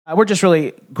We're just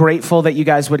really grateful that you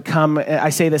guys would come.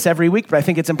 I say this every week, but I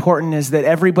think it's important is that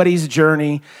everybody's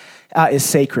journey is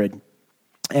sacred.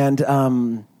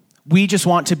 And we just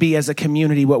want to be, as a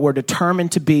community, what we're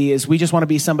determined to be is we just want to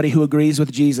be somebody who agrees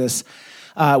with Jesus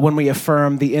when we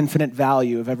affirm the infinite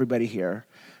value of everybody here.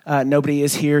 Nobody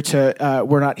is here to,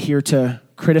 we're not here to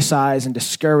criticize and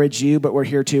discourage you, but we're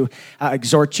here to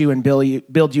exhort you and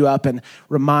build you up and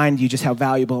remind you just how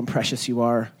valuable and precious you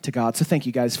are to God. So thank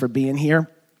you guys for being here.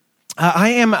 I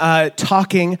am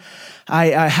talking, I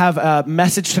have a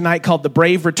message tonight called The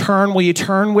Brave Return. Will you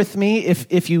turn with me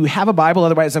if you have a Bible?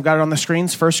 Otherwise, I've got it on the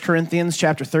screens, 1 Corinthians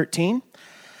chapter 13.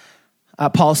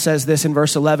 Paul says this in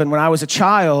verse 11, "When I was a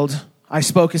child, I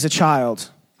spoke as a child.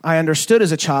 I understood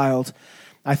as a child.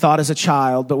 I thought as a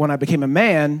child. But when I became a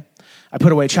man, I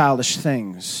put away childish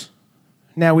things.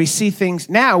 Now we see things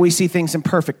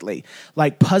imperfectly,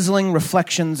 like puzzling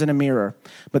reflections in a mirror.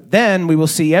 But then we will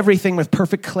see everything with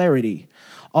perfect clarity.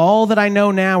 All that I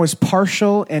know now is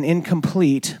partial and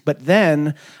incomplete, but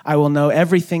then I will know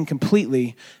everything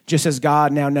completely, just as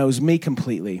God now knows me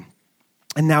completely.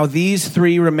 And now these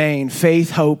three remain,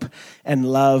 faith, hope, and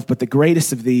love, but the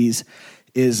greatest of these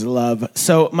is love."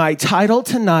 So my title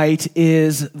tonight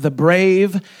is The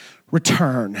Brave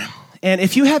Return. And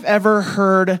if you have ever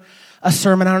heard a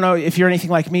sermon, I don't know if you're anything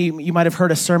like me, you might have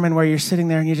heard a sermon where you're sitting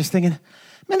there and you're just thinking,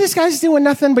 man, this guy's doing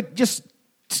nothing but just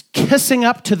kissing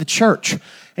up to the church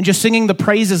and just singing the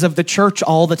praises of the church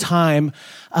all the time.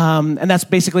 And that's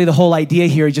basically the whole idea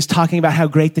here, just talking about how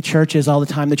great the church is all the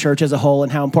time, the church as a whole,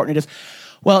 and how important it is.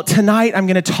 Well, tonight I'm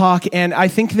going to talk, and I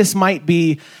think this might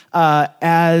be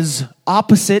as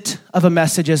opposite of a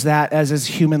message as that as is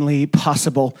humanly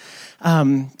possible.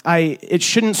 It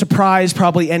shouldn't surprise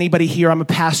probably anybody here. I'm a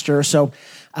pastor, so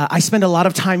I spend a lot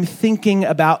of time thinking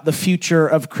about the future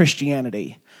of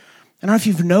Christianity. I don't know if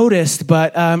you've noticed,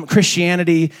 but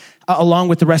Christianity, along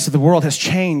with the rest of the world, has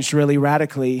changed really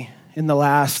radically in the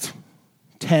last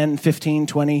 10, 15,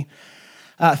 20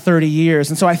 30 years.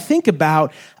 And so I think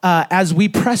about, as we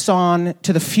press on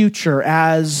to the future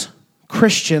as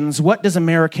Christians, what does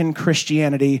American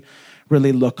Christianity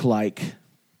really look like?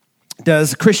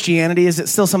 Does Christianity, is it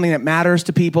still something that matters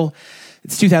to people?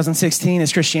 It's 2016.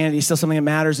 Is Christianity still something that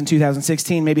matters in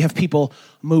 2016? Maybe have people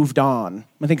moved on?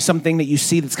 I think something that you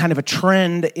see that's kind of a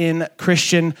trend in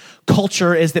Christian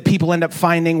culture is that people end up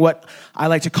finding what I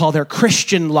like to call their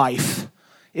Christian life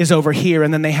is over here,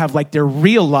 and then they have like their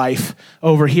real life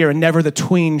over here, and never the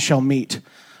tween shall meet.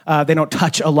 They don't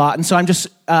touch a lot. And so I'm just,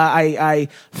 I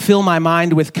fill my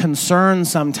mind with concern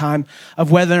sometime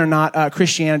of whether or not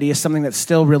Christianity is something that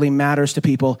still really matters to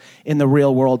people in the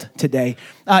real world today.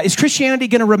 Is Christianity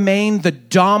going to remain the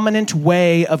dominant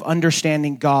way of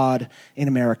understanding God in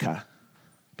America?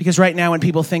 Because right now when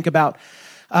people think about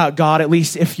God, at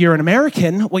least if you're an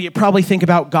American, well, you probably think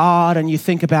about God and you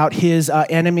think about his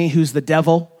enemy, who's the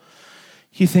devil.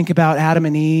 You think about Adam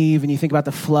and Eve, and you think about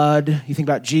the flood. You think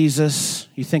about Jesus.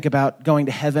 You think about going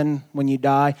to heaven when you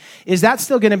die. Is that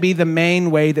still going to be the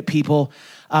main way that people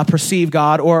perceive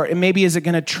God? Or maybe is it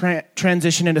going to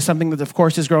transition into something that, of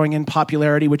course, is growing in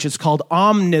popularity, which is called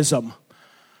omnism?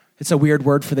 It's a weird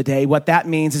word for the day. What that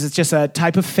means is it's just a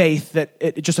type of faith that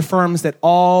it just affirms that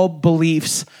all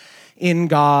beliefs in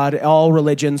God, all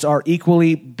religions are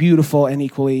equally beautiful and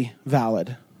equally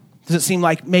valid. Does it seem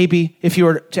like maybe, if you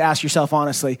were to ask yourself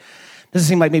honestly, does it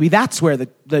seem like maybe that's where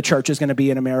the church is going to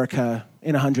be in America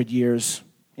in 100 years,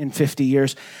 in 50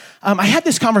 years? I had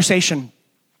this conversation,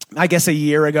 I guess a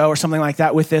year ago or something like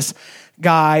that, with this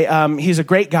guy. He's a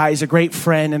great guy, he's a great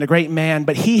friend and a great man,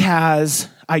 but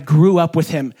I grew up with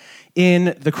him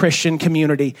in the Christian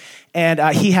community, and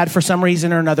he had, for some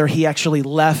reason or another, he actually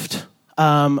left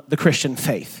the Christian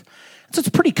faith. So it's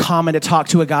pretty common to talk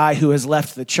to a guy who has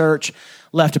left the church,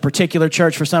 left a particular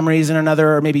church for some reason or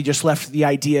another, or maybe just left the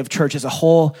idea of church as a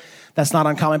whole. That's not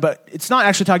uncommon, but it's not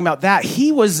actually talking about that.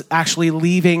 He was actually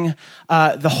leaving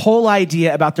the whole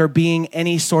idea about there being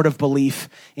any sort of belief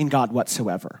in God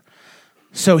whatsoever.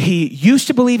 So he used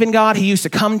to believe in God. He used to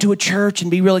come to a church and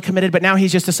be really committed, but now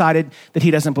he's just decided that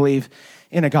he doesn't believe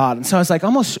in a God. And so I was like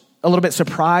almost a little bit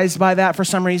surprised by that for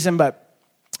some reason, but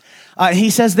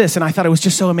he says this, and I thought it was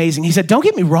just so amazing. He said, "Don't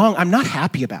get me wrong, I'm not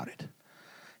happy about it."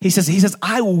 He says,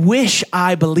 "I wish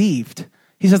I believed."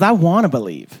 He says, "I want to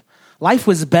believe. Life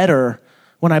was better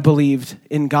when I believed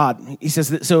in God." He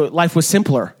says, so life was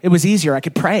simpler. It was easier. I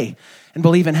could pray and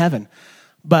believe in heaven.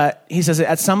 But he says,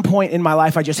 at some point in my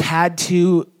life, I just had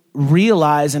to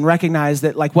realize and recognize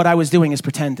that like what I was doing is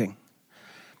pretending.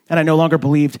 and I no longer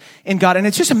believed in God. And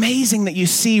it's just amazing that you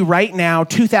see right now,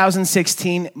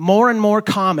 2016, more and more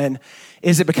common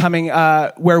is it becoming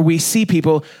where we see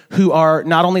people who are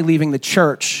not only leaving the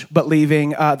church, but leaving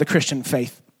the Christian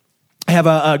faith. I have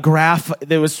a graph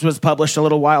that was published a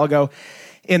little while ago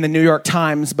in the New York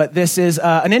Times, but this is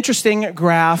an interesting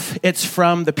graph. It's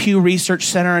from the Pew Research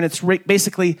Center, and it's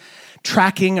basically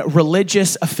tracking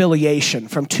religious affiliation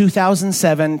from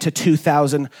 2007 to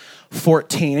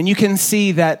 2014. And you can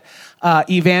see that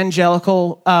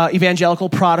evangelical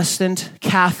Protestant,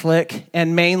 Catholic,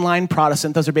 and mainline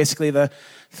Protestant, those are basically the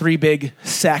three big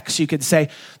sects, you could say.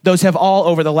 Those have all,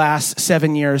 over the last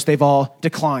 7 years, they've all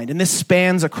declined. And this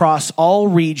spans across all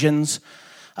regions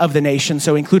of the nation,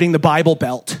 so including the Bible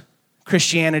Belt.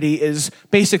 Christianity is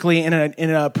basically in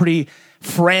a pretty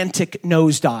frantic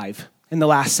nosedive in the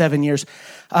last 7 years.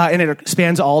 And it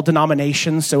spans all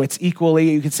denominations, so it's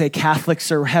equally, you could say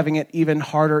Catholics are having it even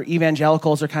harder.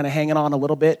 Evangelicals are kind of hanging on a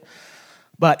little bit.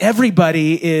 But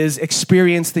everybody is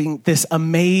experiencing this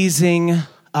amazing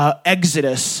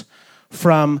exodus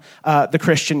from the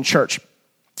Christian church.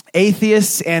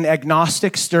 Atheists and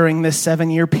agnostics during this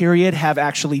 7-year period have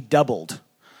actually doubled.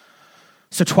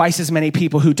 So twice as many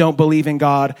people who don't believe in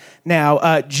God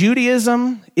now.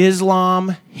 Judaism,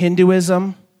 Islam,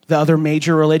 Hinduism, the other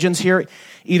major religions here,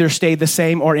 either stayed the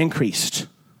same or increased.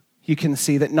 You can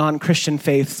see that non-Christian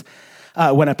faiths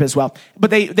went up as well. But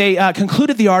they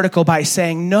concluded the article by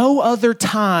saying, no other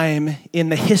time in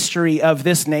the history of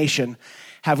this nation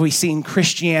have we seen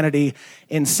Christianity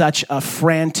in such a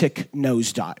frantic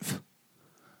nosedive.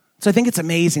 So I think it's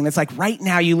amazing. It's like right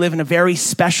now you live in a very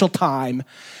special time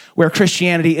where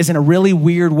Christianity is in a really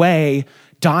weird way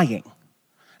dying.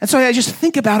 And so I just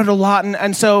think about it a lot.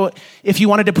 And so if you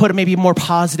wanted to put a maybe more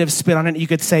positive spin on it, you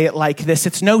could say it like this.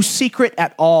 It's no secret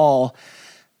at all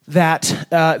that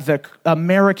the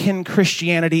American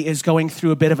Christianity is going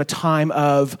through a bit of a time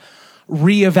of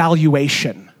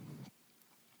reevaluation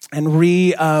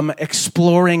and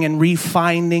exploring and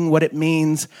refinding what it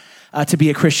means to be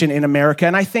a Christian in America.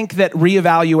 And I think that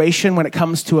reevaluation when it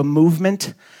comes to a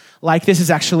movement like this is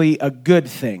actually a good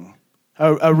thing.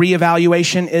 A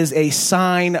reevaluation is a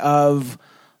sign of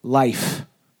life.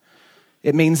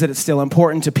 It means that it's still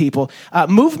important to people.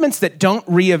 Movements that don't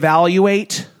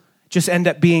reevaluate just end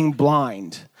up being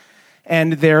blind.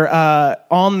 And they're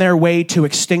on their way to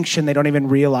extinction. They don't even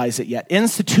realize it yet.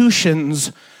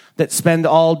 Institutions that spend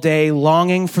all day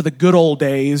longing for the good old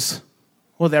days,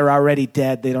 well, they're already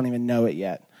dead. They don't even know it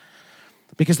yet.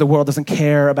 Because the world doesn't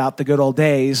care about the good old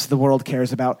days. The world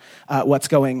cares about what's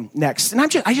going next. And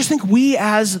I just think we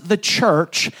as the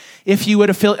church, if you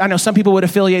would I know some people would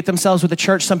affiliate themselves with the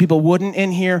church, some people wouldn't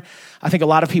in here. I think a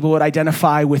lot of people would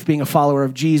identify with being a follower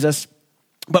of Jesus.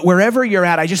 But wherever you're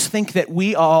at, I just think that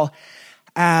we all,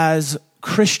 as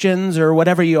Christians or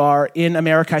whatever you are in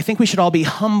America, I think we should all be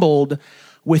humbled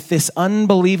with this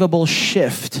unbelievable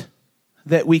shift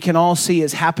that we can all see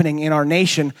is happening in our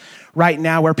nation right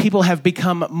now, where people have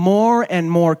become more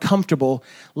and more comfortable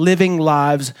living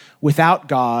lives without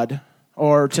God,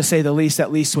 or to say the least,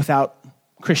 at least without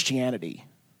Christianity.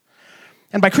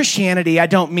 And by Christianity, I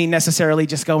don't mean necessarily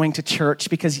just going to church,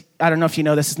 because I don't know if you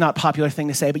know this is not a popular thing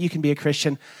to say, but you can be a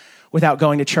Christian without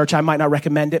going to church. I might not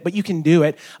recommend it, but you can do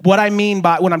it. What I mean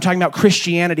by, when I'm talking about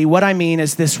Christianity, what I mean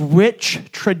is this rich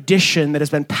tradition that has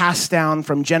been passed down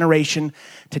from generation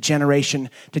to generation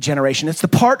to generation. It's the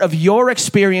part of your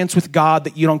experience with God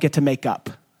that you don't get to make up.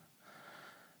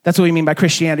 That's what we mean by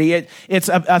Christianity. It's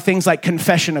things like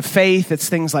confession of faith. It's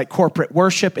things like corporate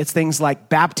worship. It's things like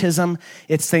baptism.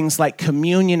 It's things like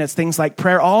communion. It's things like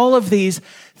prayer. All of these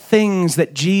things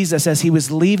that Jesus, as he was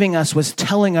leaving us, was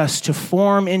telling us to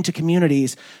form into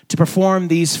communities, to perform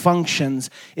these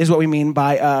functions, is what we mean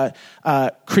by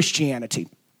Christianity.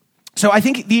 So I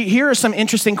think here are some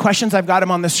interesting questions. I've got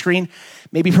them on the screen.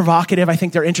 Maybe provocative. I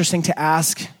think they're interesting to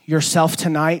ask yourself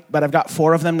tonight, but I've got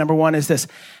 4 of them. Number 1 is this: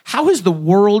 how has the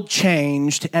world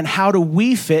changed, and how do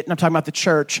we fit? And I'm talking about the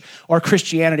church or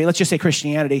Christianity. Let's just say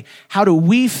Christianity. How do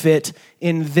we fit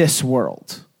in this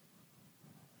world?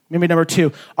 Maybe number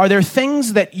 2, are there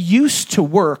things that used to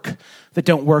work that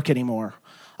don't work anymore?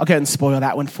 I'll go ahead and spoil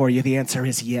that one for you. The answer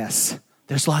is yes.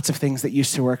 There's lots of things that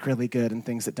used to work really good and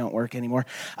things that don't work anymore.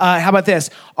 How about this?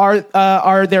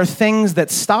 Are there things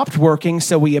that stopped working,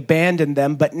 so we abandoned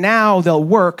them, but now they'll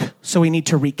work, so we need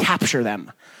to recapture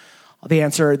them? The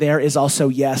answer there is also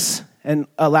yes. And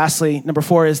lastly, number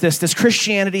 4 is this: does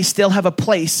Christianity still have a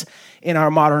place in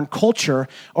our modern culture,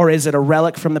 or is it a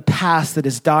relic from the past that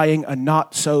is dying a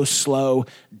not so slow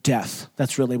death?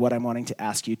 That's really what I'm wanting to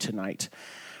ask you tonight.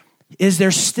 Is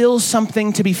there still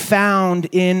something to be found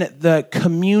in the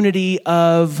community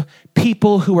of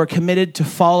people who are committed to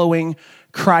following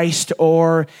Christ,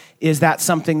 or is that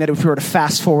something that if we were to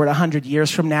fast forward 100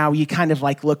 years from now, you kind of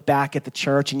like look back at the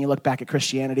church and you look back at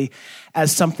Christianity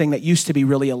as something that used to be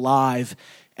really alive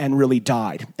and really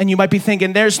died? And you might be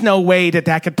thinking, there's no way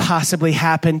that could possibly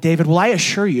happen, David. Well, I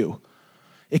assure you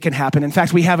it can happen. In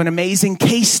fact, we have an amazing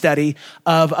case study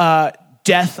of the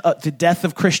death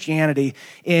of Christianity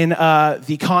in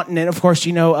the continent. Of course,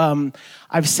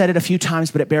 I've said it a few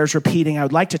times, but it bears repeating. I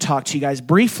would like to talk to you guys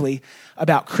briefly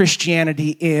about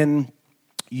Christianity in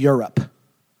Europe.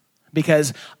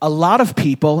 Because a lot of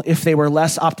people, if they were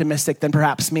less optimistic than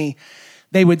perhaps me,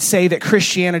 they would say that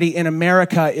Christianity in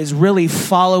America is really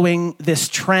following this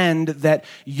trend that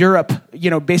Europe,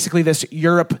 basically this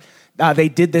Europe, they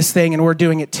did this thing and we're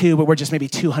doing it too, but we're just maybe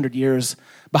 200 years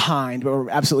behind, but we're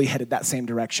absolutely headed that same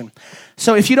direction.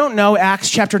 So if you don't know Acts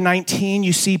chapter 19,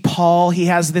 you see Paul, he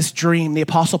has this dream, the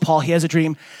Apostle Paul, he has a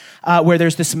dream where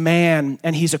there's this man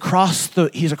and he's across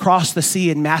the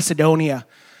sea in Macedonia,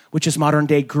 which is modern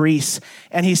day Greece.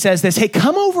 And he says this, hey,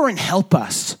 come over and help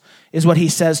us, is what he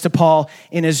says to Paul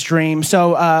in his dream.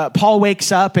 So Paul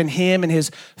wakes up, and him and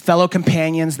his fellow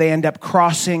companions, they end up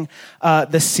crossing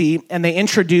the sea, and they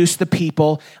introduce the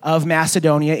people of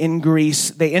Macedonia in Greece.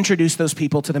 They introduce those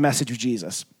people to the message of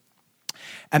Jesus.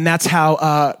 And that's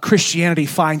how Christianity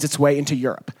finds its way into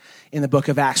Europe in the book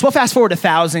of Acts. Well, fast forward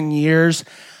 1,000 years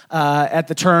at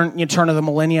the turn of the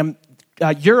millennium,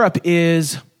 Europe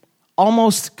is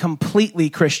almost completely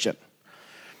Christian.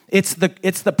 It's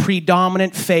the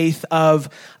predominant faith of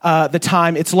the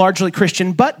time. It's largely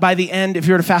Christian, but by the end, if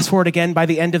you were to fast forward again, by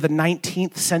the end of the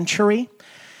 19th century,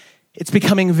 it's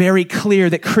becoming very clear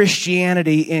that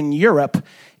Christianity in Europe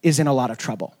is in a lot of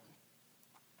trouble.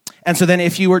 And so then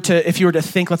if you were to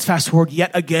think, let's fast forward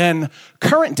yet again,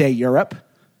 current day Europe,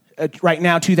 right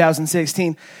now,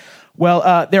 2016,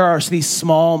 well, there are these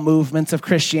small movements of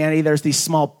Christianity. There's these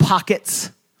small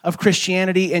pockets of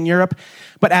Christianity in Europe,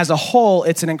 but as a whole,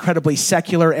 it's an incredibly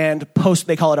secular and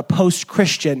they call it a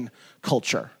post-Christian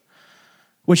culture,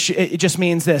 which it just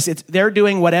means this, they're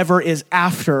doing whatever is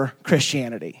after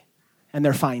Christianity, and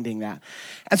they're finding that.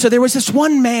 And so there was this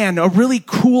one man, a really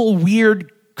cool,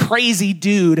 weird, crazy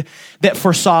dude that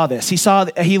foresaw this.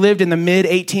 He lived in the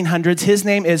mid-1800s. His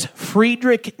name is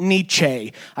Friedrich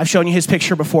Nietzsche. I've shown you his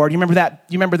picture before. Do you remember that?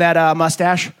 You remember that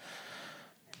mustache?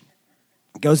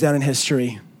 It goes down in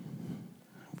history.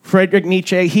 Friedrich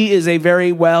Nietzsche, he is a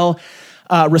very well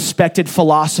respected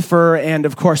philosopher and,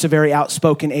 of course, a very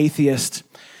outspoken atheist.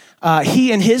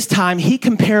 He, in his time, he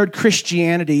compared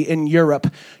Christianity in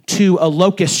Europe to a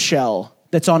locust shell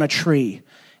that's on a tree.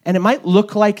 And it might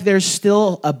look like there's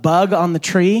still a bug on the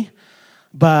tree,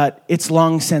 but it's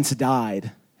long since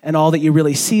died. And all that you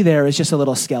really see there is just a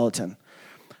little skeleton.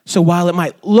 So while it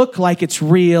might look like it's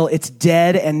real, it's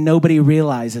dead and nobody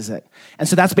realizes it. And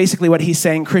so that's basically what he's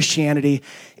saying Christianity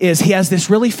is. He has this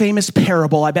really famous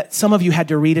parable. I bet some of you had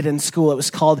to read it in school.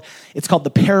 It's called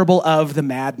The Parable of the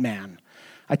Madman.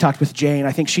 I talked with Jane.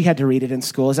 I think she had to read it in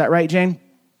school. Is that right, Jane?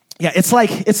 Yeah, it's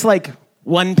like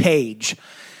one page.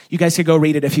 You guys could go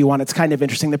read it if you want. It's kind of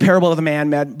interesting. The Parable of the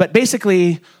Madman. But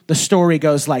basically, the story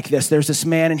goes like this. There's this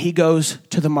man and he goes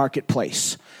to the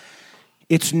marketplace.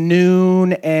 It's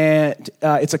noon and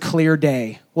it's a clear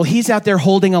day. Well, he's out there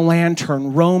holding a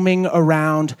lantern, roaming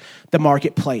around the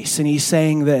marketplace. And he's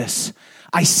saying this,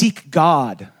 I seek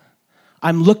God.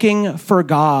 I'm looking for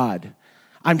God.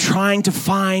 I'm trying to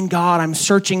find God. I'm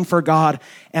searching for God.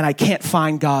 And I can't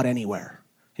find God anywhere.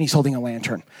 And he's holding a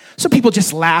lantern. So people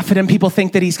just laugh at him. People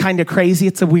think that he's kind of crazy.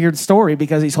 It's a weird story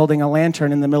because he's holding a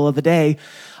lantern in the middle of the day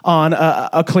on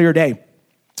a clear day.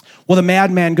 Well, the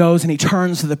madman goes and he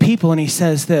turns to the people and he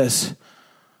says this,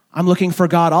 I'm looking for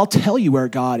God. I'll tell you where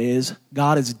God is.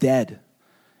 God is dead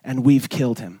and we've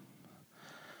killed him.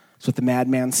 That's what the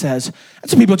madman says.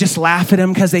 And so people just laugh at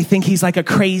him because they think he's like a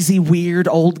crazy, weird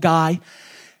old guy.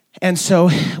 And so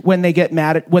when they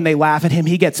laugh at him,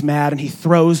 he gets mad and he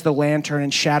throws the lantern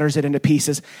and shatters it into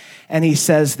pieces. And he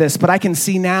says this, but I can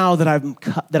see now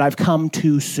that I've come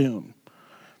too soon.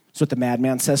 That's what the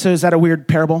madman says. So is that a weird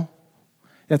parable?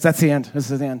 That's the end.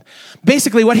 This is the end.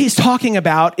 Basically, what he's talking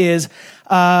about is,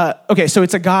 so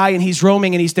it's a guy and he's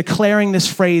roaming and he's declaring this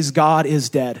phrase, God is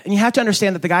dead. And you have to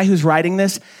understand that the guy who's writing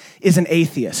this is an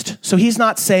atheist. So he's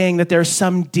not saying that there's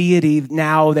some deity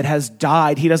now that has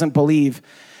died. He doesn't believe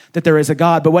that there is a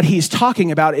God. But what he's talking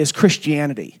about is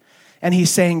Christianity. And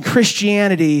he's saying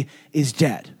Christianity is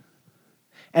dead.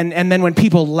 And then when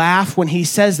people laugh when he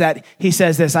says that, he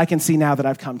says this, I can see now that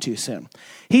I've come too soon.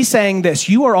 He's saying this,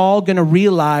 you are all going to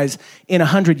realize in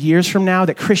 100 years from now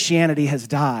that Christianity has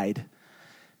died,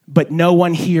 but no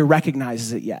one here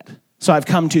recognizes it yet. So I've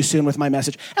come too soon with my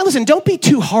message. And listen, don't be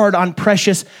too hard on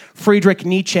precious Friedrich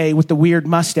Nietzsche with the weird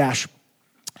mustache.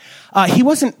 He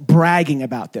wasn't bragging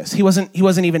about this. He wasn't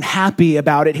even happy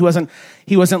about it. He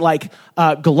wasn't like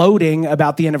gloating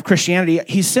about the end of Christianity.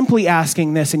 He's simply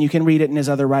asking this, and you can read it in his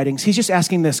other writings. He's just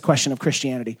asking this question of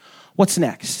Christianity. What's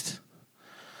next?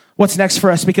 What's next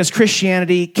for us? Because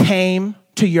Christianity came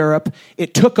to Europe,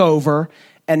 it took over,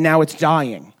 and now it's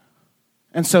dying.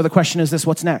 And so the question is this,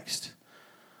 what's next?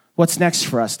 What's next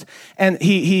for us? And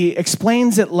he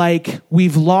explains it like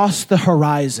we've lost the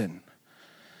horizon.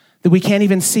 That we can't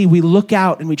even see. We look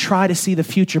out and we try to see the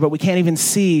future, but we can't even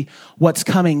see what's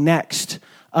coming next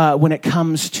when it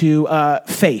comes to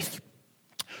faith.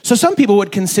 So some people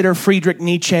would consider Friedrich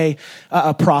Nietzsche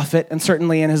a prophet, and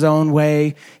certainly in his own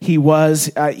way, he was.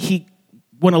 He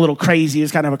went a little crazy. He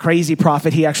was kind of a crazy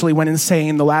prophet. He actually went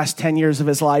insane the last 10 years of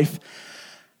his life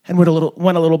and went a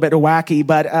little bit wacky,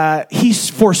 but he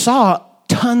foresaw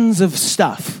tons of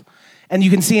stuff. And you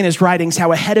can see in his writings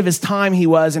how ahead of his time he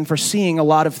was in foreseeing a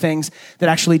lot of things that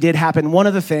actually did happen. One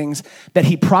of the things that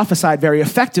he prophesied very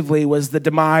effectively was the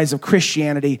demise of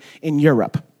Christianity in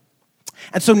Europe.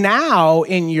 And so now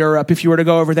in Europe, if you were to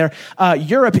go over there,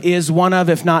 Europe is one of,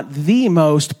 if not the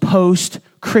most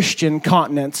post-Christian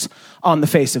continents on the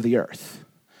face of the earth.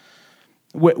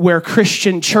 Where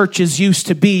Christian churches used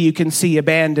to be, you can see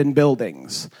abandoned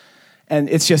buildings. And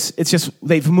it's just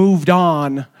they've moved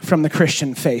on from the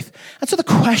Christian faith. And so the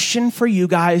question for you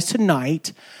guys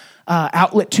tonight,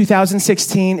 Outlet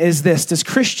 2016, is this. Does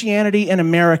Christianity in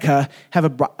America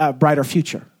have a brighter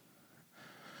future?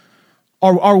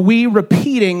 Or are we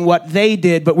repeating what they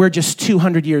did, but we're just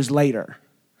 200 years later?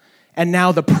 And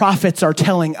now the prophets are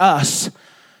telling us,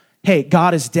 hey,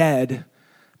 God is dead,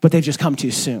 but they've just come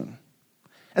too soon.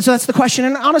 And so that's the question.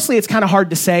 And honestly, it's kind of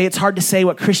hard to say. It's hard to say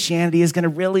what Christianity is going to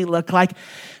really look like.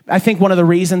 I think one of the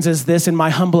reasons is this, in my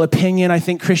humble opinion, I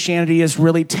think Christianity is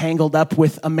really tangled up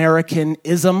with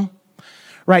Americanism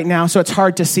right now. So it's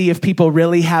hard to see if people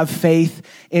really have faith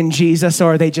in Jesus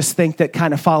or they just think that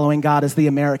kind of following God is the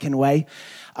American way.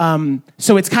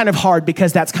 So it's kind of hard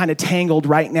because that's kind of tangled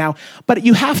right now. But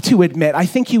you have to admit, I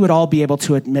think you would all be able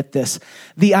to admit this,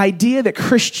 the idea that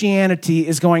Christianity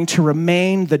is going to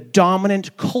remain the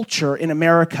dominant culture in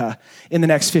America in the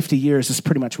next 50 years is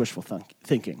pretty much wishful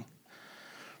thinking.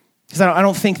 Because I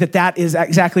don't think that is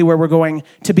exactly where we're going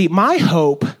to be. My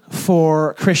hope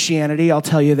for Christianity, I'll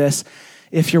tell you this,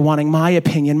 if you're wanting my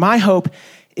opinion, my hope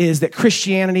is that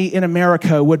Christianity in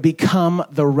America would become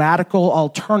the radical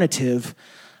alternative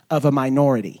of a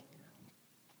minority.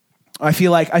 I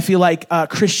feel like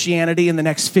Christianity in the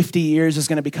next 50 years is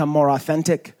going to become more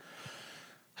authentic.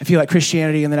 I feel like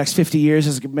Christianity in the next 50 years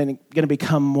is going to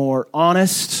become more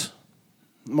honest,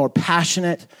 more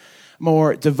passionate,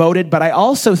 more devoted. But I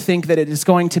also think that it is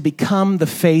going to become the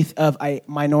faith of a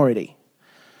minority.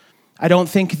 I don't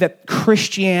think that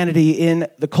Christianity in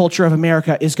the culture of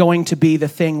America is going to be the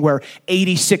thing where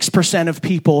 86% of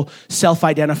people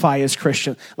self-identify as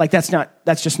Christian. Like that's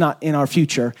just not in our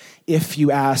future, if you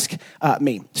ask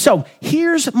me. So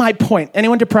here's my point.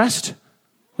 Anyone depressed?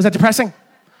 Was that depressing?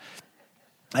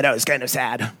 I know, it's kind of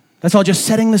sad. That's all just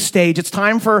setting the stage. It's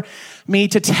time for me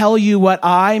to tell you what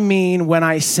I mean when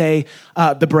I say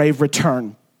the brave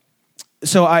return.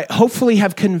 So I hopefully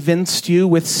have convinced you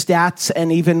with stats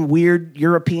and even weird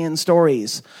European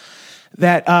stories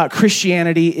that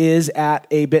Christianity is at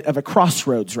a bit of a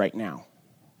crossroads right now.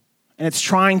 And it's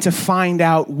trying to find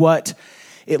out what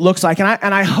it looks like. And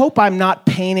I hope I'm not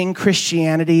painting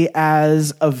Christianity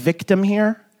as a victim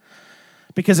here.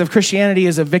 Because if Christianity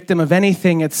is a victim of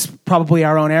anything, it's probably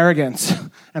our own arrogance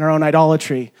and our own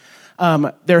idolatry.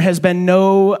 There has been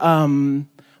no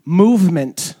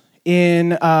movement in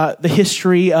the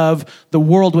history of the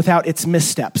world without its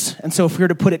missteps. And so if we were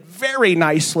to put it very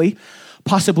nicely,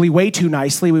 possibly way too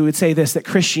nicely, we would say this, that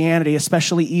Christianity,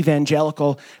 especially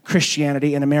evangelical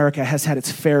Christianity in America, has had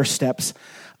its fair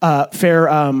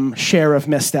share of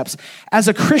missteps. As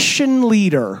a Christian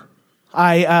leader,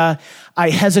 I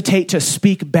hesitate to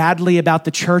speak badly about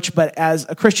the church, but as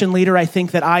a Christian leader, I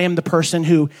think that I am the person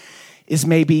who is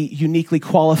maybe uniquely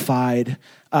qualified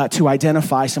to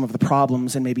identify some of the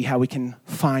problems and maybe how we can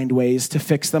find ways to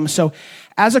fix them. So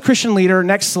as a Christian leader,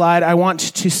 next slide, I want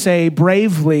to say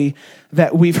bravely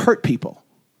that we've hurt people.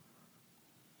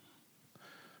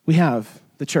 We have.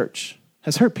 The church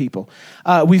has hurt people.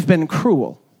 We've been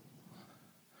cruel.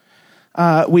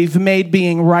 We've made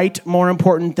being right more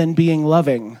important than being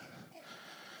loving.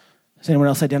 Does anyone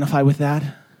else identify with that?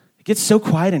 It gets so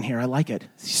quiet in here. I like it.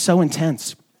 It's so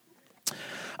intense.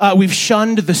 We've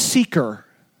shunned the seeker,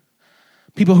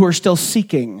 people who are still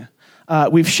seeking.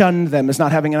 We've shunned them as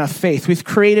not having enough faith. We've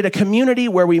created a community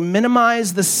where we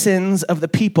minimize the sins of the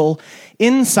people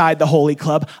inside the Holy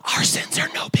Club. Our sins are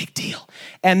no big deal.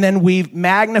 And then we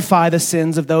magnify the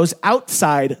sins of those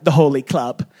outside the Holy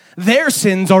Club. Their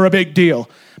sins are a big deal.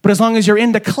 But as long as you're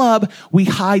in the club, we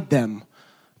hide them.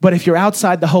 But if you're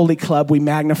outside the Holy Club, we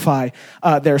magnify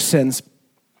their sins.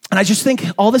 And I just think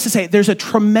all this to say, there's a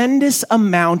tremendous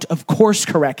amount of course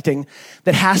correcting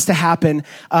that has to happen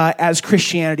as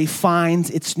Christianity finds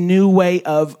its new way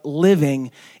of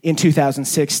living in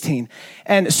 2016.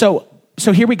 And so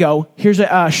here we go. Here's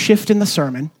a shift in the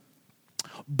sermon.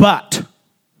 But,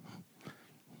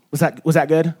 was that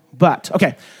good? But,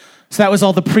 okay. So that was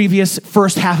all the previous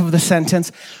first half of the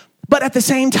sentence. But at the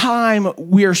same time,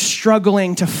 we're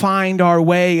struggling to find our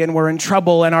way and we're in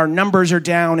trouble and our numbers are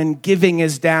down and giving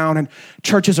is down and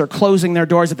churches are closing their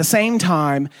doors. At the same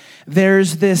time,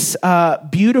 there's this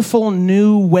beautiful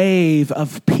new wave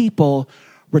of people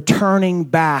returning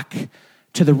back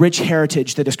to the rich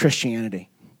heritage that is Christianity.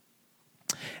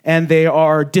 And they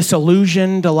are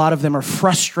disillusioned. A lot of them are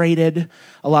frustrated.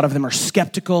 A lot of them are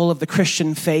skeptical of the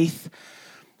Christian faith.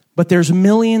 But there's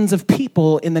millions of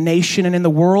people in the nation and in the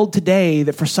world today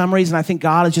that for some reason I think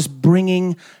God is just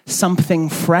bringing something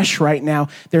fresh right now.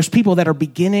 There's people that are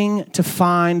beginning to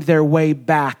find their way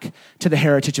back to the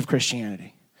heritage of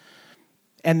Christianity.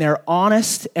 And they're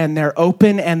honest and they're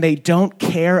open and they don't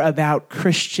care about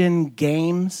Christian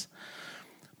games.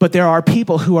 But there are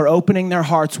people who are opening their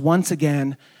hearts once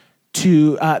again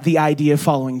to the idea of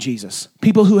following Jesus.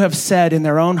 People who have said in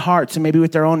their own hearts and maybe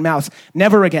with their own mouths,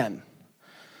 never again.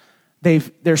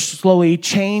 They're slowly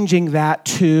changing that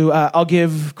to, I'll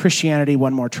give Christianity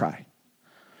one more try.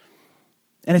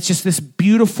 And it's just this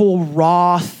beautiful,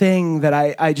 raw thing that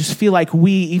I just feel like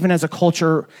we, even as a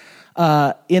culture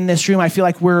in this room, I feel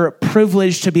like we're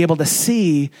privileged to be able to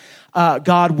see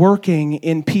God working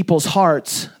in people's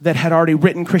hearts that had already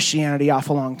written Christianity off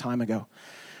a long time ago.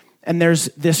 And there's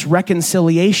this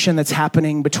reconciliation that's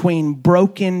happening between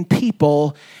broken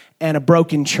people and a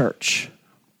broken church.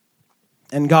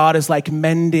 And God is like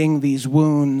mending these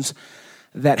wounds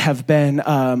that have been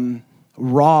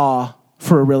raw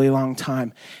for a really long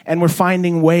time. And we're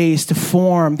finding ways to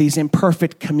form these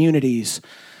imperfect communities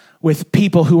with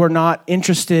people who are not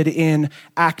interested in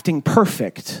acting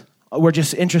perfect. We're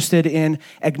just interested in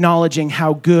acknowledging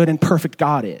how good and perfect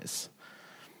God is.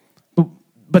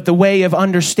 But the way of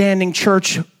understanding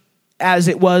church as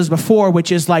it was before,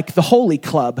 which is like the Holy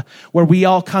Club, where we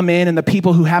all come in and the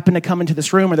people who happen to come into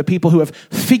this room are the people who have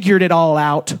figured it all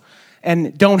out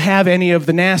and don't have any of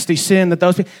the nasty sin that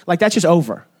those people, like that's just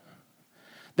over.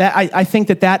 That I think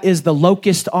that is the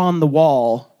locust on the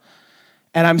wall.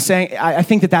 And I'm saying, I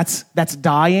think that's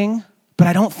dying, but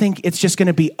I don't think it's just going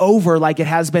to be over like it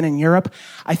has been in Europe.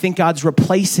 I think God's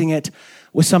replacing it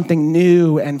with something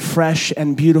new and fresh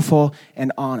and beautiful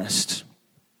and honest.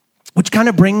 Which kind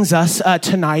of brings us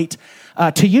tonight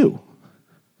to you.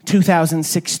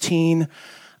 2016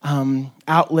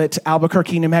 Outlet,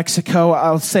 Albuquerque, New Mexico.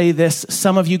 I'll say this,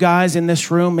 some of you guys in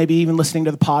this room, maybe even listening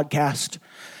to the podcast,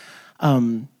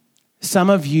 some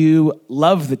of you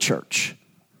love the church.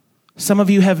 Some of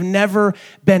you have never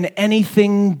been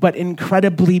anything but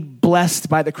incredibly blessed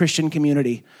by the Christian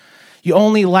community. You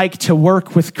only like to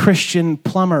work with Christian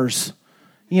plumbers.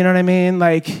 You know what I mean?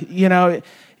 Like, you know,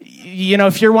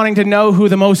 if you're wanting to know who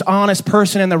the most honest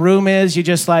person in the room is, you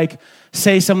just like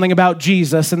say something about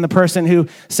Jesus, and the person who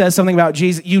says something about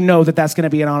Jesus, you know that that's going to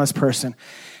be an honest person.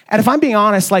 And if I'm being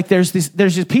honest, like there's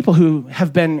just people who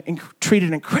have been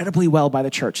treated incredibly well by the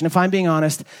church. And if I'm being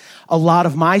honest, a lot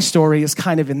of my story is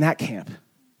kind of in that camp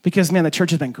because, man, the church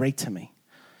has been great to me.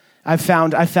 I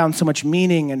found so much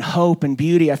meaning and hope and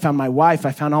beauty. I found my wife.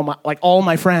 I found all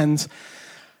my friends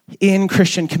in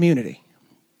Christian community.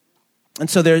 And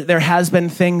so there has been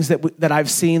things that I've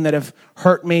seen that have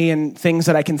hurt me and things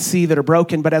that I can see that are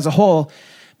broken. But as a whole,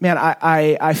 man,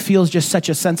 I feel just such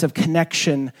a sense of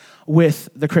connection with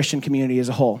the Christian community as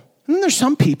a whole. And then there's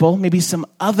some people, maybe some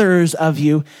others of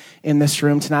you in this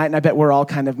room tonight, and I bet we're all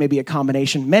kind of maybe a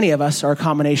combination. Many of us are a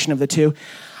combination of the two.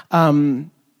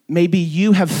 Maybe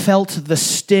you have felt the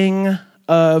sting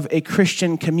of a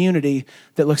Christian community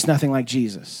that looks nothing like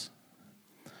Jesus.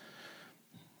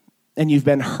 And you've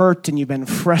been hurt and you've been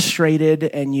frustrated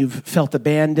and you've felt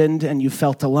abandoned and you've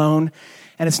felt alone.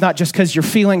 And it's not just because you're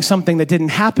feeling something that didn't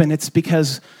happen. It's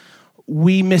because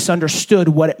we misunderstood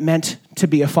what it meant to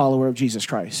be a follower of Jesus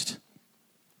Christ.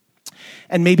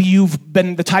 And maybe you've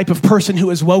been the type of person who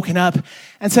has woken up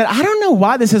and said, I don't know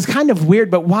why this is kind of weird,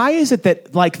 but why is it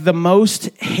that like the most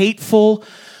hateful,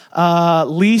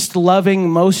 least loving,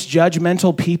 most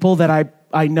judgmental people that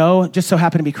I know just so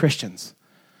happen to be Christians?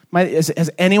 Has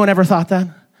anyone ever thought that?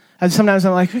 Sometimes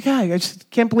I'm like, okay, I just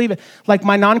can't believe it. Like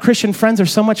my non-Christian friends are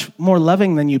so much more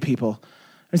loving than you people.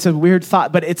 It's a weird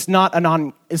thought, but it's not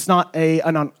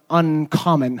an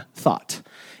uncommon thought.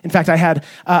 In fact,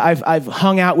 I've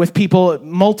hung out with people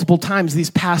multiple times these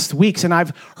past weeks, and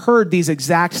I've heard these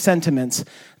exact sentiments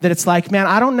that it's like, man,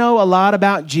 I don't know a lot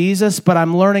about Jesus, but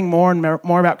I'm learning more and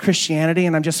more about Christianity,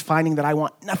 and I'm just finding that I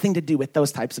want nothing to do with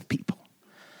those types of people.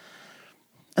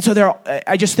 And so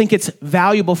I just think it's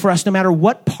valuable for us, no matter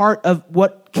what part of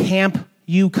what camp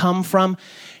you come from,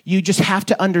 you just have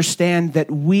to understand that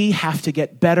we have to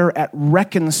get better at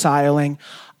reconciling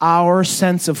our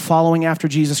sense of following after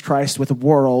Jesus Christ with a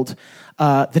world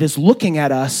that is looking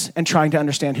at us and trying to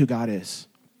understand who God is.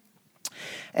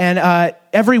 And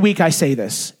every week I say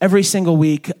this. Every single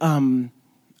week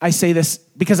I say this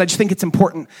because I just think it's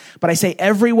important. But I say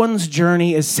everyone's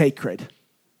journey is sacred.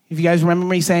 If you guys remember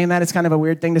me saying that, it's kind of a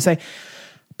weird thing to say.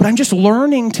 But I'm just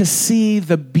learning to see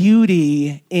the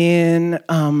beauty in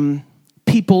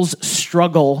people's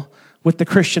struggle with the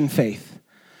Christian faith.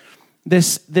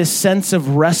 This sense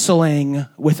of wrestling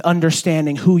with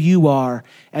understanding who you are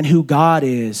and who God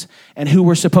is and who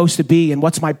we're supposed to be and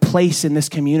what's my place in this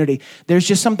community. There's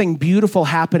just something beautiful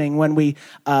happening when we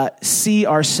see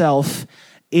ourselves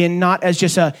in not as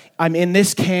just I'm in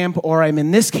this camp or I'm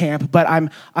in this camp, but I'm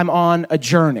on a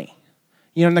journey.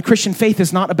 You know, and the Christian faith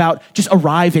is not about just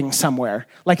arriving somewhere.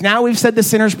 Like now we've said the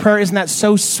sinner's prayer, isn't that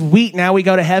so sweet? Now we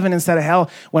go to heaven instead of hell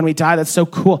when we die. That's so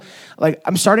cool. Like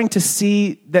I'm starting to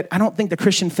see that I don't think the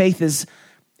Christian faith is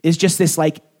just this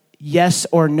like yes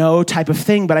or no type of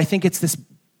thing, but I think it's this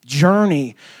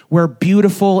journey where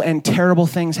beautiful and terrible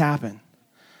things happen.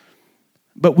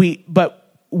 But we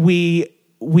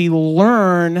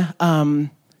learn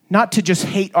not to just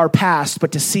hate our past,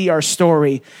 but to see our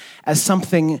story as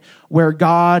something where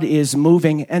God is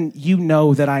moving. And you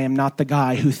know that I am not the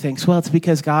guy who thinks, well, it's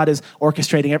because God is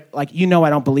orchestrating it. Like, you know I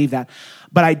don't believe that.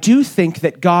 But I do think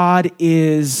that God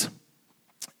is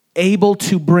able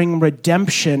to bring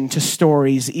redemption to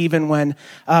stories even when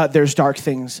there's dark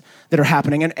things that are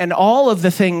happening. And all of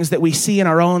the things that we see in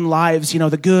our own lives, you know,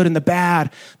 the good and the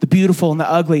bad, the beautiful and the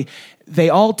ugly, they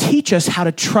all teach us how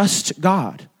to trust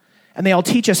God. And they all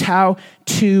teach us how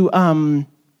to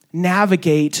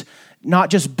navigate not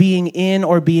just being in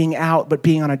or being out, but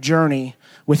being on a journey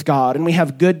with God. And we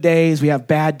have good days, we have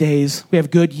bad days, we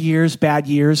have good years, bad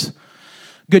years,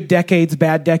 good decades,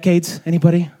 bad decades.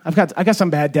 Anybody? I got some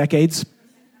bad decades.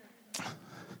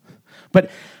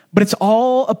 But it's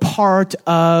all a part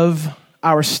of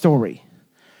our story.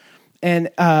 And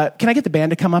can I get the band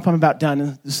to come up? I'm about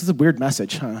done. This is a weird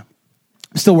message, huh?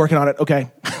 I'm still working on it.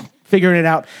 Okay. Figuring it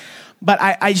out. But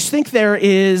I just think there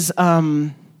is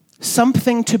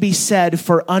something to be said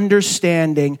for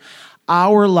understanding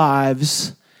our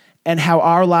lives and how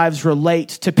our lives relate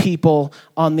to people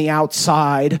on the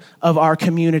outside of our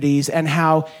communities, and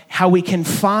how we can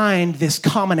find this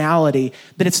commonality,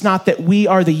 that it's not that we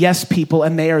are the yes people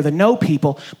and they are the no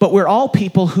people, but we're all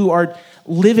people who are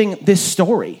living this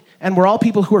story. And we're all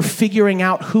people who are figuring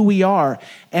out who we are,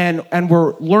 and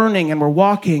we're learning and we're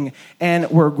walking and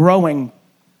we're growing.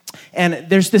 And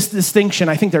there's this distinction,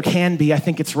 I think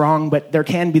it's wrong, but there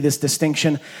can be this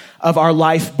distinction of our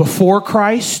life before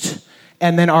Christ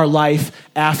and then our life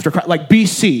after Christ, like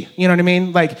BC, you know what I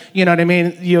mean? Like, you know what I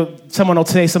mean? Someone will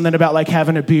say something about like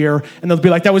having a beer, and they'll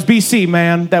be like, that was BC,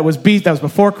 man. That was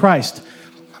before Christ.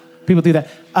 People do that.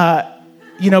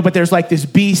 But there's like this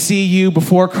BCU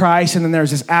before Christ, and then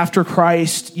there's this after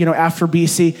Christ, after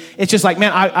BC. It's just like,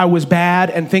 man, I was bad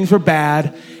and things were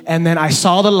bad, and then I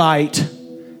saw the light,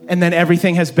 and then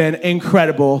everything has been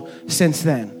incredible since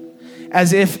then.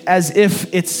 As if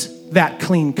it's that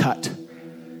clean cut.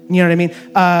 You know what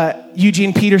I mean?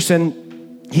 Eugene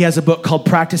Peterson, he has a book called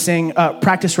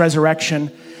Practice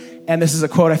Resurrection, and this is a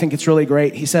quote, I think it's really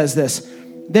great. He says this: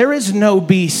 there is no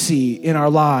BC in our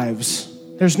lives.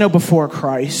 There's no before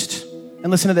Christ.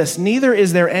 And listen to this: neither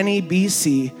is there any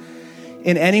BC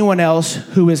in anyone else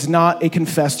who is not a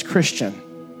confessed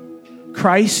Christian.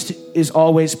 Christ is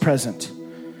always present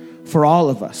for all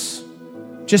of us.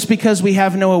 Just because we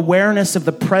have no awareness of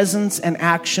the presence and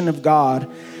action of God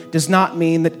does not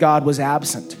mean that God was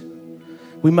absent.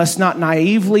 We must not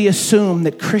naively assume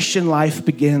that Christian life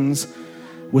begins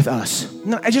with us.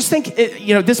 No, I just think,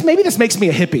 this makes me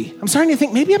a hippie. I'm starting to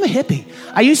think maybe I'm a hippie.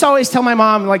 I used to always tell my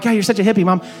mom, like, "Oh, you're such a hippie,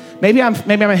 Mom." Maybe I'm a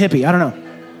hippie. I don't know.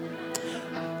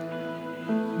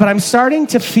 but I'm starting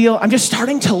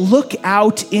to look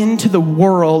out into the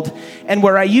world, and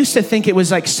where I used to think it was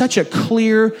like such a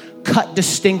clear cut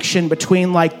distinction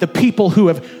between like the people who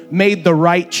have made the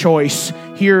right choice.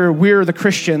 Here, we're the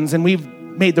Christians and we've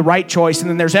made the right choice.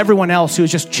 And then there's everyone else who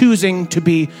is just choosing to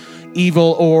be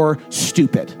evil or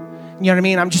stupid. You know what I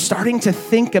mean? I'm just starting to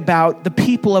think about the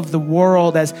people of the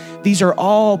world as these are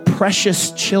all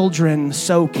precious children,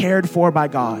 so cared for by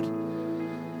God.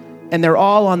 And they're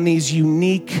all on these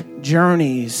unique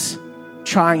journeys,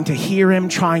 trying to hear him,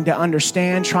 trying to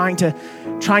understand, trying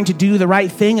to do the right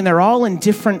thing. And they're all in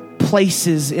different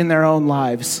places in their own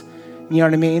lives. You know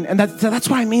what I mean? And that's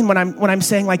what I mean when I'm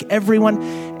saying like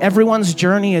everyone's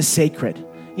journey is sacred.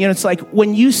 You know, it's like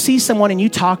when you see someone and you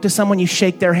talk to someone, you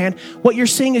shake their hand, what you're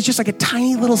seeing is just like a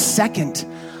tiny little second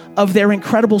of their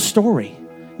incredible story.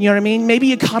 You know what I mean? Maybe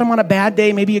you caught him on a bad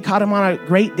day. Maybe you caught him on a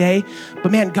great day.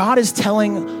 But man, God is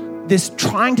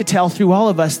trying to tell through all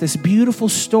of us this beautiful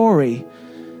story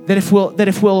that if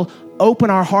we'll open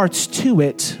our hearts to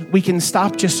it, we can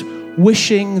stop just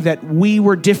wishing that we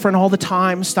were different all the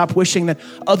time, stop wishing that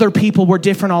other people were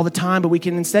different all the time, but we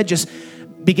can instead just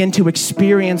begin to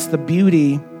experience the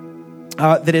beauty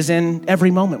that is in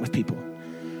every moment with people.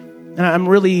 And I'm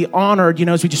really honored, you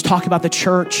know, as we just talk about the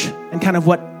church and kind of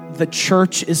what the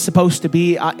church is supposed to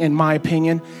be, in my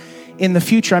opinion. In the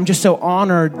future, I'm just so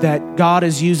honored that God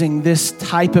is using this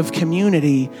type of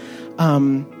community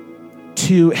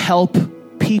to help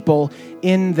people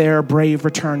in their brave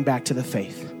return back to the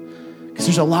faith. Because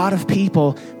there's a lot of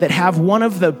people that have one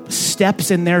of the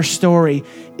steps in their story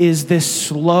is this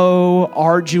slow,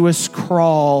 arduous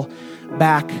crawl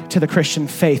back to the Christian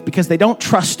faith because they don't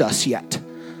trust us yet.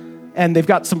 And they've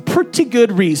got some pretty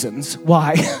good reasons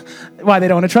why they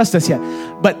don't want to trust us yet.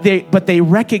 But they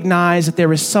recognize that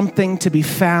there is something to be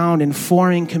found in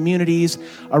forming communities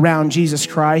around Jesus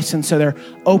Christ. And so they're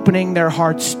opening their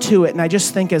hearts to it. And I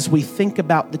just think as we think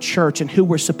about the church and who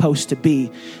we're supposed to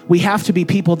be, we have to be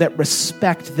people that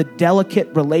respect the delicate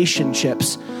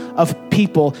relationships of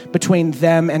people between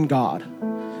them and God.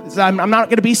 I'm not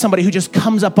going to be somebody who just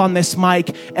comes up on this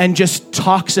mic and just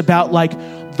talks about like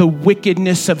the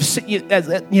wickedness of,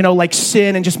 you know, like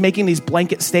sin and just making these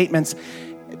blanket statements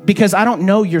because I don't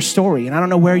know your story and I don't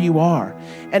know where you are.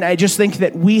 And I just think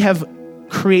that we have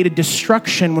created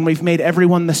destruction when we've made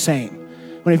everyone the same,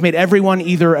 when we've made everyone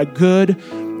either a good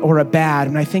or a bad.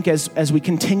 And I think as we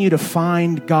continue to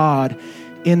find God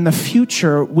in the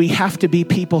future, we have to be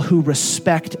people who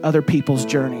respect other people's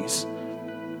journeys.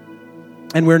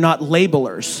 And we're not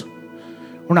labelers.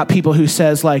 We're not people who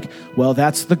says like, well,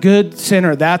 that's the good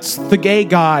sinner. That's the gay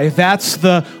guy. That's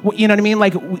the, you know what I mean?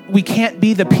 Like we can't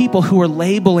be the people who are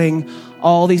labeling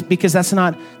all these because that's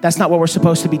not what we're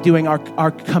supposed to be doing.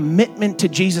 Our commitment to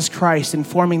Jesus Christ in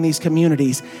forming these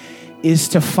communities is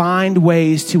to find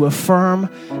ways to affirm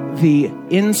the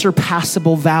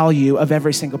insurpassable value of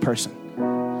every single person.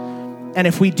 And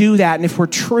if we do that, and if we're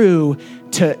true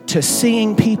to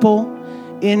seeing people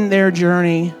in their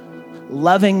journey,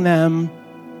 loving them,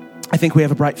 I think we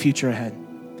have a bright future ahead.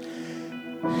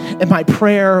 And my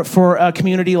prayer for a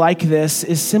community like this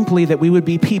is simply that we would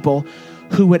be people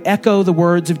who would echo the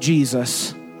words of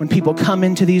Jesus when people come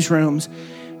into these rooms,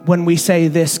 when we say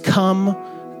this,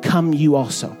 come you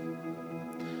also.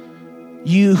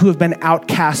 You who have been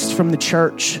outcast from the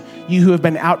church, you who have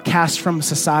been outcast from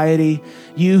society,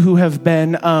 you who have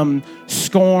been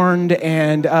scorned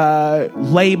and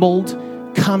labeled,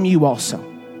 come you also.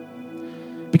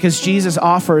 Because Jesus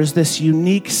offers this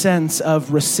unique sense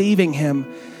of receiving him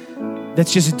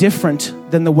that's just different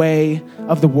than the way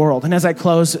of the world. And as I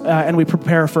close and we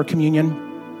prepare for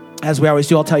communion, as we always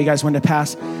do, I'll tell you guys when to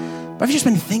pass. But I've just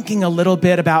been thinking a little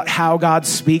bit about how God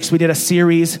speaks. We did a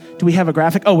series. Do we have a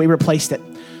graphic? Oh, we replaced it.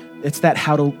 It's that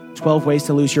 12 Ways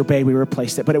to Lose Your Babe. We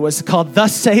replaced it. But it was called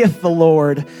Thus Saith the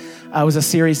Lord. It was a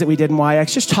series that we did in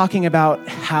YX, just talking about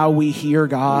how we hear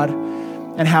God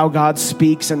and how God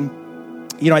speaks. And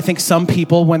you know, I think some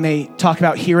people, when they talk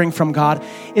about hearing from God,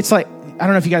 it's like, I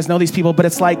don't know if you guys know these people, but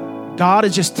it's like God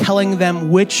is just telling them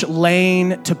which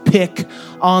lane to pick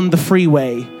on the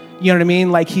freeway. You know what I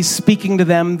mean? Like he's speaking to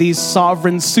them these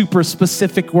sovereign, super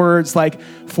specific words like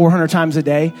 400 times a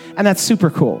day. And that's super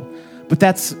cool. But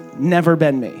that's never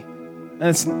been me.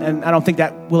 And I don't think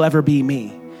that will ever be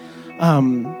me.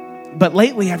 But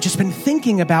lately, I've just been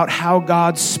thinking about how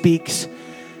God speaks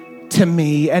to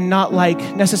me, and not like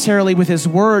necessarily with his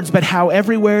words, but how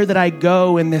everywhere that I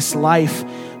go in this life,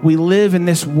 we live in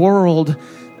this world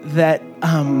that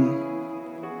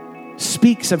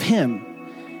speaks of him.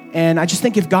 And I just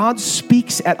think if God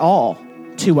speaks at all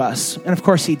to us, and of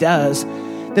course he does,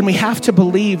 then we have to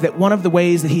believe that one of the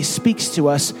ways that he speaks to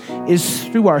us is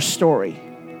through our story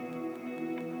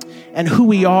and who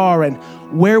we are and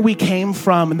where we came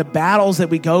from and the battles that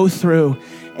we go through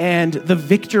and the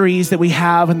victories that we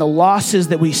have and the losses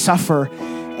that we suffer.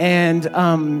 And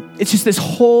it's just this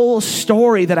whole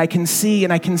story that I can see,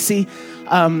 and I can see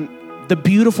the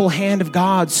beautiful hand of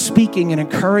God speaking and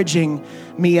encouraging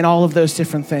me in all of those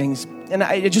different things. And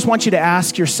I just want you to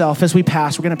ask yourself as we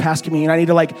pass, we're going to pass communion. I need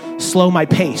to slow my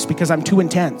pace because I'm too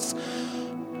intense.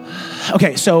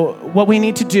 Okay, so what we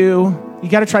need to do, you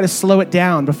got to try to slow it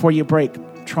down before you break.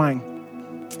 I'm trying.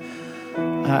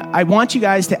 I want you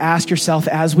guys to ask yourself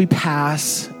as we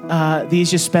pass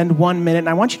these, just spend 1 minute, and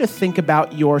I want you to think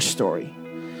about your story.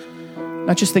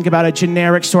 Not just think about a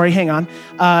generic story. Hang on.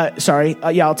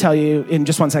 I'll tell you in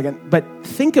just 1 second. But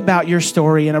think about your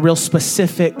story in a real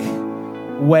specific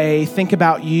way. Think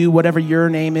about you, whatever your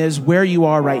name is, where you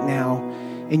are right now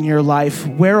in your life.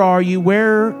 Where are you?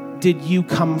 Where did you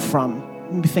come from?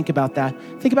 Maybe think about that.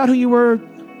 Think about who you were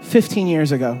 15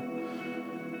 years ago,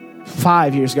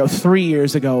 5 years ago, 3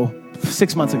 years ago,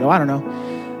 6 months ago. I don't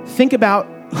know. Think about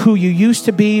who you used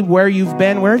to be, where you've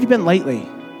been. Where have you been lately?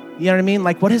 You know what I mean?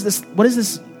 What is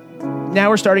this? Now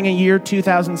we're starting in year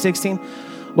 2016.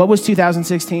 What was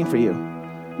 2016 for you?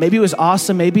 Maybe it was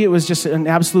awesome. Maybe it was just an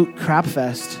absolute crap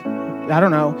fest. I don't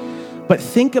know. But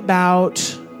think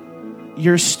about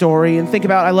your story and think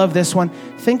about, I love this one.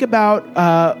 Think about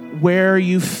where do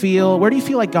you feel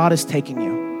like God is taking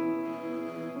you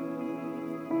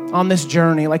on this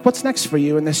journey? What's next for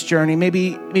you in this journey?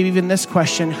 Maybe even this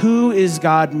question, who is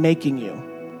God making you?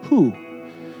 Who?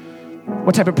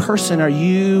 What type of person are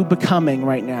you becoming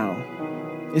right now?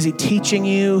 Is he teaching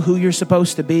you who you're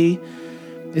supposed to be?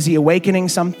 Is he awakening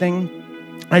something?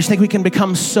 I just think we can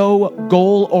become so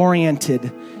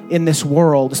goal-oriented in this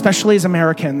world, especially as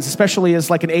Americans, especially as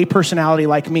an A personality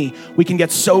like me. We can get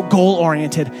so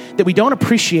goal-oriented that we don't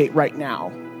appreciate right now.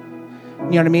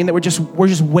 You know what I mean? That we're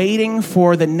just waiting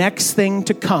for the next thing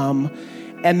to come,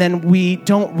 and then we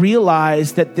don't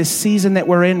realize that this season that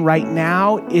we're in right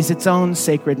now is its own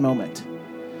sacred moment.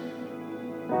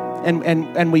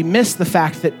 And we miss the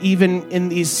fact that even in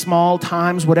these small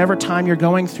times, whatever time you're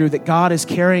going through, that God is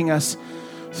carrying us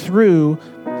through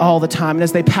all the time. And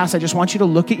as they pass, I just want you to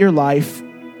look at your life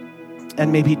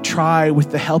and maybe try, with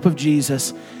the help of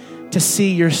Jesus, to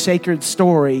see your sacred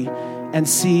story and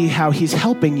see how he's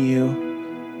helping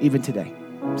you even today.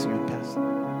 So you're going to pass.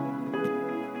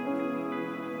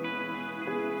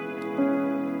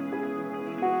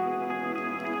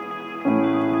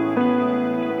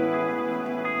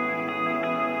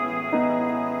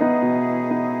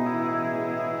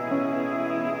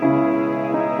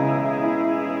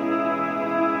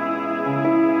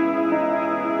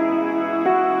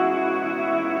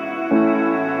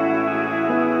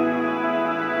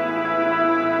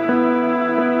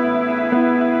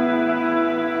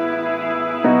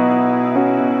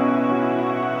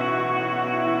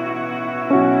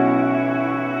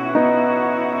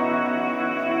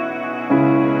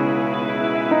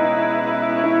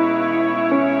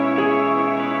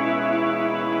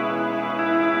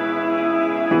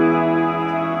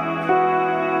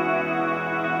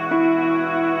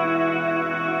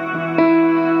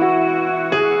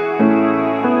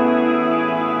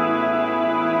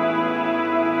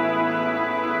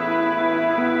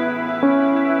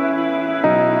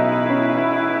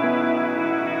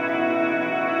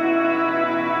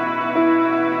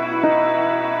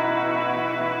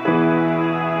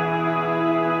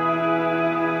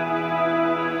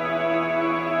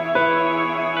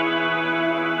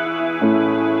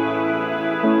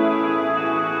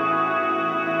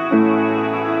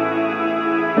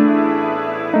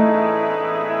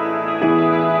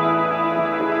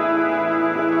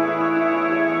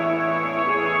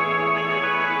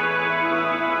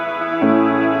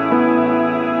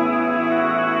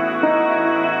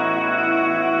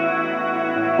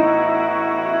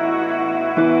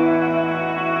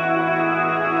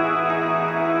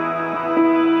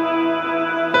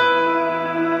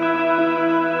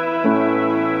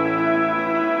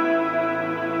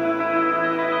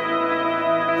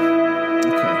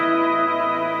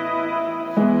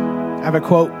 I have a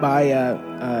quote by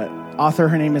author.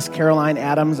 Her name is Caroline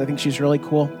Adams. I think she's really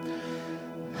cool.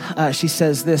 She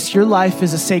says this: your life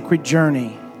is a sacred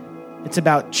journey. It's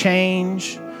about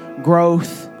change,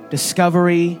 growth,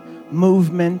 discovery,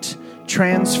 movement,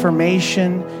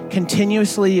 transformation,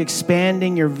 continuously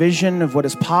expanding your vision of what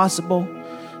is possible,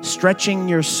 stretching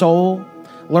your soul,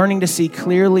 learning to see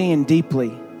clearly and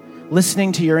deeply,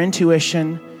 listening to your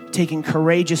intuition, taking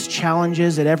courageous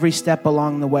challenges at every step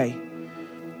along the way.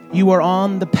 You are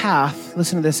on the path,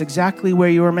 listen to this, exactly where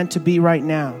you are meant to be right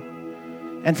now.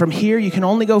 And from here, you can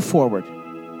only go forward,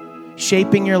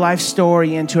 shaping your life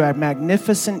story into a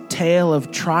magnificent tale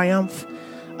of triumph,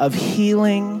 of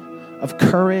healing, of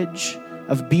courage,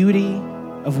 of beauty,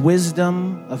 of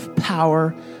wisdom, of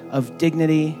power, of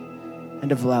dignity,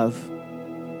 and of love.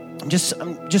 I just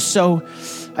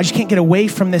can't get away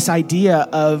from this idea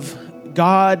of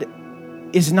God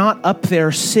is not up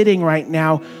there sitting right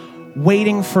now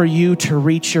waiting for you to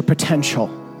reach your potential.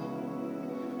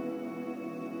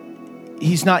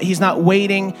 He's not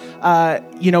waiting,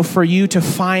 for you to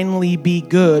finally be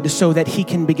good so that he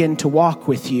can begin to walk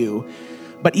with you.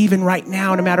 But even right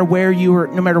now, no matter where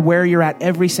you're at,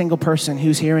 every single person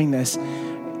who's hearing this,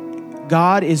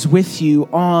 God is with you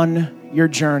on your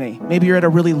journey. Maybe you're at a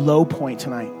really low point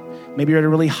tonight. Maybe you're at a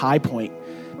really high point.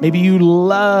 Maybe you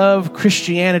love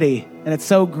Christianity and it's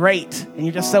so great and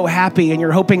you're just so happy and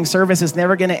you're hoping service is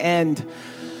never going to end.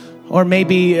 Or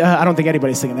maybe, I don't think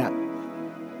anybody's singing that.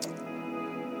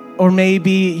 Or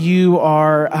maybe you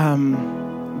are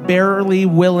barely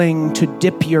willing to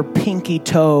dip your pinky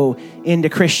toe into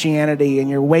Christianity and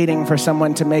you're waiting for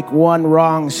someone to make one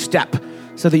wrong step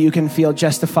so that you can feel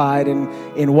justified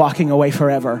in walking away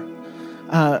forever.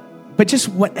 But just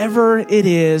whatever it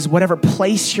is, whatever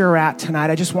place you're at tonight,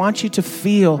 I just want you to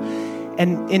feel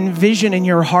and envision in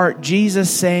your heart Jesus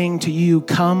saying to you,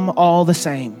 come all the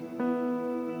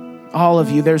same. All of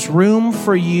you, there's room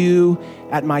for you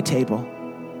at my table.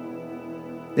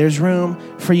 There's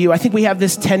room for you. I think we have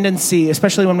this tendency,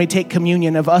 especially when we take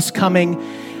communion, of us coming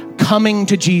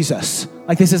to Jesus.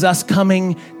 Like this is us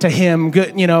coming to him.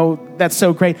 Good, that's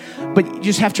so great. But you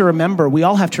just have to remember, we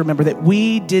all have to remember that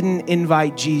we didn't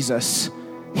invite Jesus.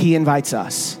 He invites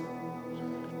us.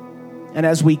 And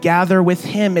as we gather with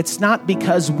him, it's not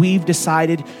because we've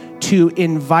decided to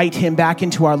invite him back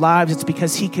into our lives. It's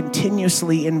because he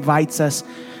continuously invites us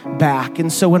back.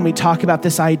 And so when we talk about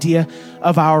this idea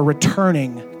of our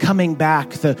returning, coming back,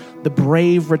 the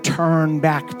brave return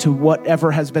back to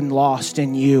whatever has been lost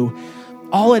in you,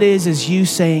 all it is you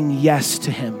saying yes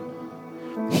to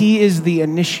him. He is the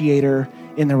initiator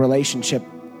in the relationship.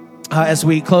 As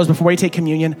we close, before we take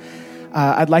communion,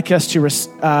 I'd like us to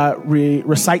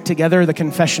recite together the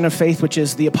Confession of Faith, which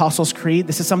is the Apostles' Creed.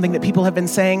 This is something that people have been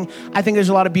saying. I think there's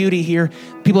a lot of beauty here.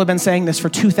 People have been saying this for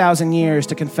 2,000 years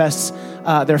to confess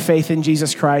their faith in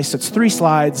Jesus Christ. It's 3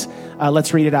 slides.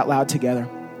 Let's read it out loud together.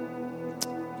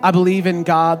 I believe in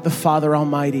God, the Father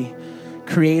Almighty,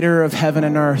 creator of heaven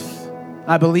and earth.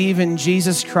 I believe in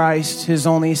Jesus Christ, his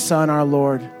only Son, our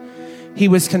Lord. He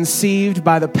was conceived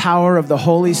by the power of the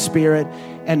Holy Spirit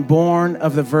and born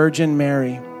of the Virgin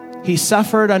Mary. He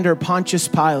suffered under Pontius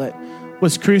Pilate,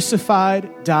 was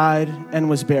crucified, died, and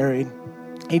was buried.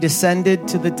 He descended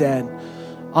to the dead.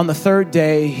 On the 3rd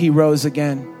day, he rose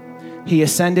again. He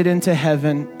ascended into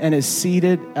heaven and is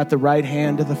seated at the right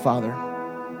hand of the Father.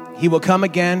 He will come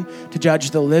again to judge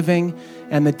the living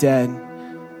and the dead.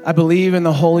 I believe in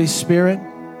the Holy Spirit,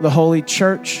 the Holy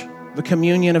Church, the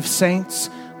communion of saints,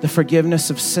 the forgiveness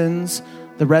of sins,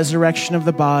 the resurrection of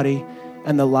the body,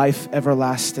 and the life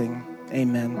everlasting.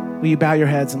 Amen. Will you bow your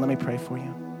heads and let me pray for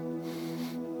you?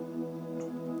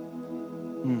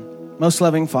 Most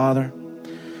loving Father,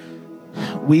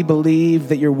 we believe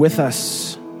that you're with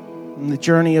us. And the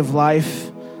journey of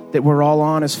life that we're all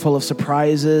on is full of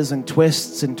surprises and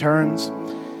twists and turns.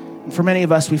 And for many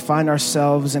of us, we find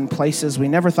ourselves in places we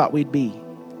never thought we'd be.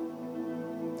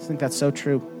 I think that's so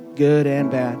true, good and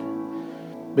bad.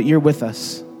 But you're with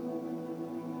us.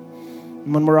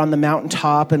 And when we're on the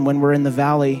mountaintop and when we're in the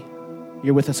valley,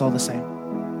 you're with us all the same.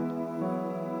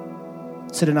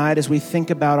 So tonight, as we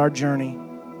think about our journey,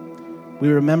 we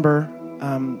remember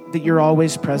that you're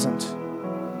always present.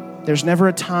 There's never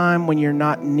a time when you're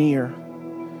not near.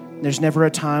 There's never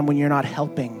a time when you're not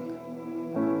helping.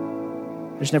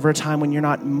 There's never a time when you're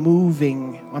not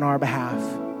moving on our behalf.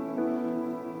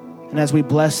 And as we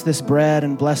bless this bread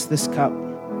and bless this cup,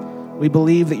 we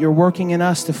believe that you're working in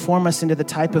us to form us into the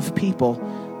type of people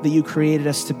that you created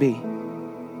us to be.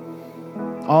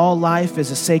 All life is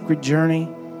a sacred journey,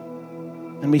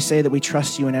 and we say that we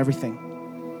trust you in everything,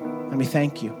 and we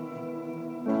thank you.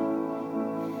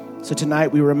 So tonight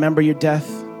we remember your death,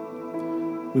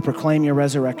 we proclaim your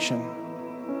resurrection,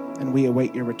 and we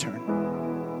await your return.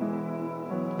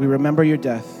 We remember your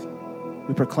death,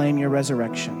 we proclaim your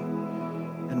resurrection,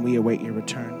 and we await your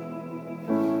return.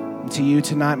 And to you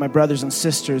tonight, my brothers and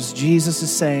sisters, Jesus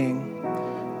is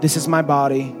saying, this is my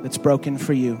body that's broken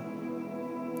for you,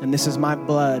 and this is my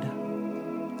blood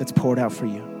that's poured out for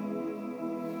you.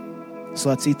 So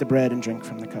let's eat the bread and drink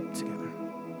from the cup together.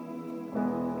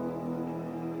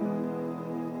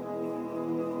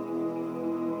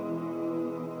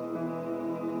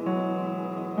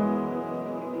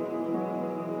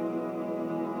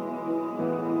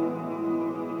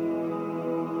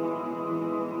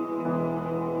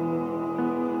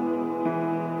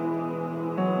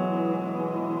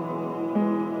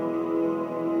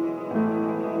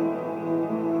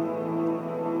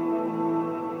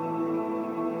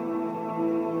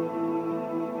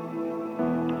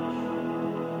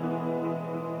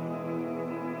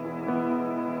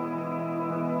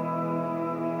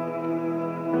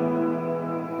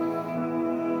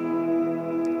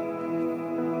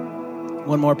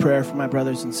 One more prayer for my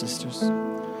brothers and sisters.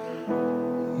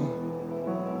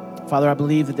 Father, I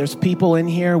believe that there's people in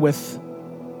here with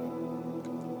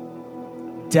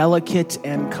delicate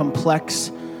and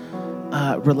complex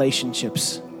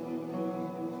relationships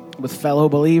with fellow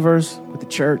believers, with the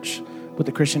church, with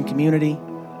the Christian community,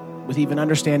 with even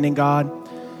understanding God.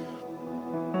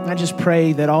 I just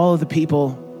pray that all of the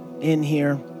people in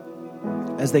here,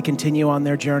 as they continue on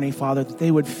their journey, Father, that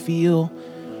they would feel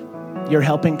your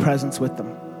helping presence with them.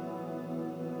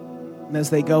 And as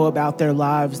they go about their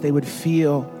lives, they would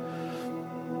feel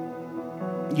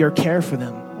your care for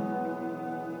them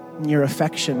and your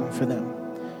affection for them.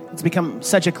 It's become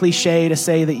such a cliche to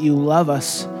say that you love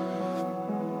us.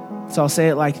 So I'll say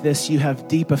it like this: you have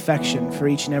deep affection for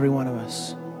each and every one of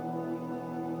us.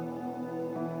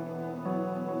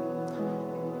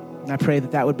 And I pray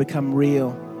that that would become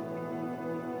real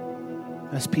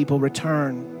as people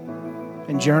return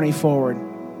and journey forward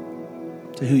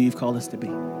to who you've called us to be.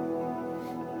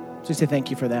 So we say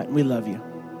thank you for that. We love you.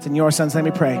 It's in your son's name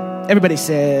we pray. Everybody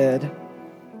said,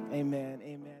 amen.